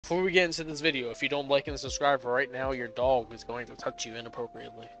Before we get into this video, if you don't like and subscribe right now, your dog is going to touch you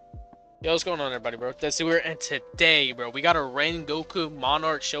inappropriately. Yo, what's going on, everybody, bro? That's who we're in today, bro. We got a RENGOKU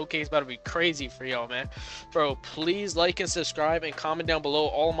Monarch showcase about to be crazy for y'all, man. Bro, please like and subscribe and comment down below.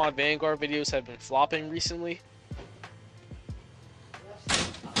 All of my Vanguard videos have been flopping recently.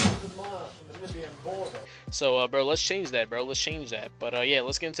 So, bro, let's change that, bro. Let's change that. But, yeah,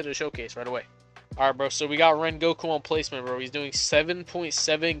 let's get into the showcase right away. Alright, bro, so we got RENGOKU on placement, bro. He's doing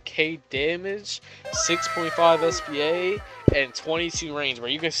 7.7k damage, 6.5 SPA, and 22 range, bro.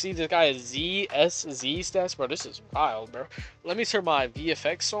 You can see this guy is ZSZ stats, bro. This is wild, bro. Let me turn my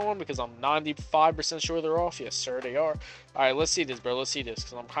VFX on because I'm 95% sure they're off. Yes, sir, they are. Alright, let's see this, bro. Let's see this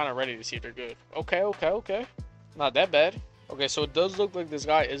because I'm kind of ready to see if they're good. Okay. Not that bad. Okay, so it does look like this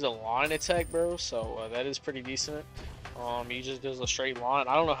guy is a line attack, bro. So that is pretty decent. He just does a straight line.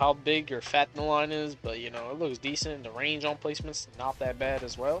 I don't know how big or fat the line is, but you know, it looks decent. The range on placements not that bad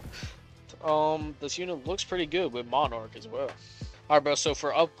as well. This unit looks pretty good with Monarch as well. Alright, bro, so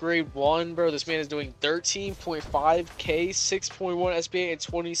for upgrade 1, bro, this man is doing 13.5k, 6.1 SPA, and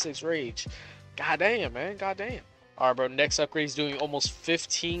 26 rage. God damn, man. God damn. Alright, bro, next upgrade is doing almost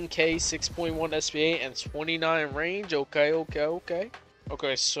 15k, 6.1 SPA, and 29 range.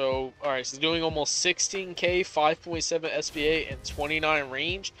 Okay, so, alright, so he's doing almost 16k, 5.7 SPA, and 29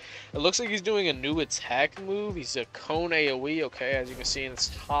 range. It looks like he's doing a new attack move. He's a cone AoE, okay, as you can see in this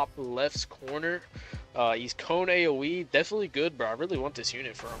top left corner. He's cone AoE, definitely good, bro. I really want this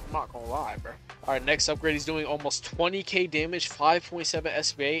unit for him, I'm not gonna lie, bro. Alright, next upgrade, he's doing almost 20k damage, 5.7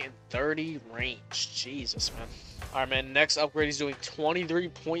 SPA, and 30 range. Jesus, man. Alright, man, next upgrade, he's doing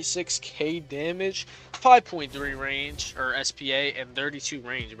 23.6k damage, 5.3 range, or SPA, and 32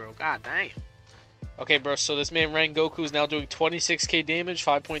 range, bro. God dang. Okay, bro, so this man RENGOKU is now doing 26k damage,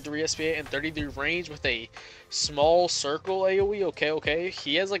 5.3 SPA, and 33 range with a small circle AoE. Okay.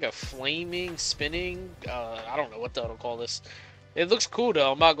 He has like a flaming, spinning, I don't know what the hell to call this. It looks cool,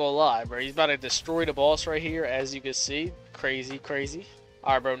 though, I'm not gonna lie, bro. He's about to destroy the boss right here, as you can see. Crazy.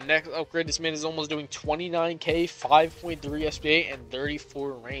 Alright, bro, next upgrade, this man is almost doing 29k, 5.3 SPA, and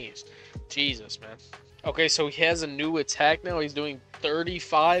 34 range. Jesus, man. Okay, so he has a new attack now. He's doing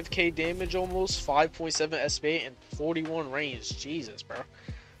 35k damage almost, 5.7 SPA, and 41 range. Jesus, bro.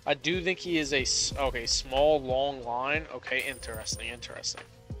 I do think he is a, okay, small, long line. Okay, interesting.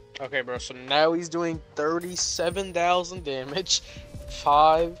 Okay, bro, so now he's doing 37,000 damage,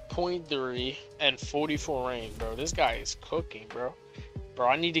 5.3, and 44 range, bro. This guy is cooking, bro. Bro,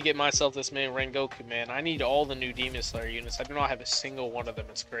 I need to get myself this man RENGOKU, man. I need all the new Demon Slayer units. I do not have a single one of them.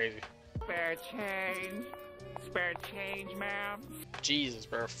 It's crazy. Spare change, ma'am. Jesus,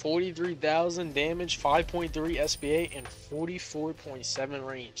 bro. 43,000 damage, 5.3 SPA, and 44.7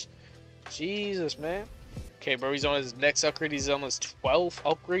 range. Jesus, man. Okay, bro, he's on his next upgrade. He's on his 12th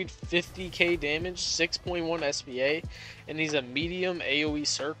upgrade, 50k damage, 6.1 SPA, and he's a medium AoE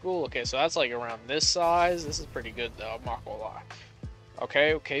circle. Okay, so that's like around this size. This is pretty good, though. I'm not gonna lie.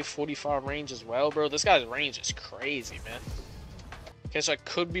 Okay, 45 range as well, bro. This guy's range is crazy, man. Okay, so I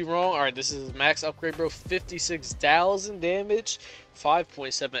could be wrong. Alright, this is max upgrade, bro. 56,000 damage,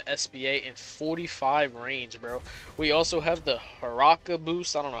 5.7 SPA, and 45 range, bro. We also have the Haraka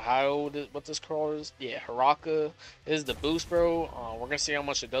boost. I don't know what this card is. Yeah, Haraka is the boost, bro. We're gonna see how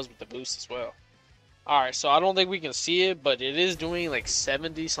much it does with the boost as well. Alright, so I don't think we can see it, but it is doing like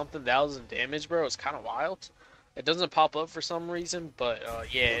 70-something thousand damage, bro. It's kind of wild. It doesn't pop up for some reason, but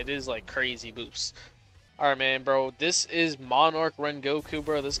yeah, it is like crazy boost. Alright, man, bro. This is Monarch RENGOKU,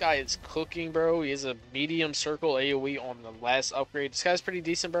 bro. This guy is cooking, bro. He has a medium circle AoE on the last upgrade. This guy's pretty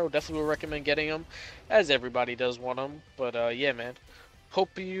decent, bro. Definitely would recommend getting him, as everybody does want him. But yeah, man.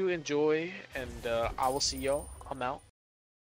 Hope you enjoy, and I will see y'all. I'm out.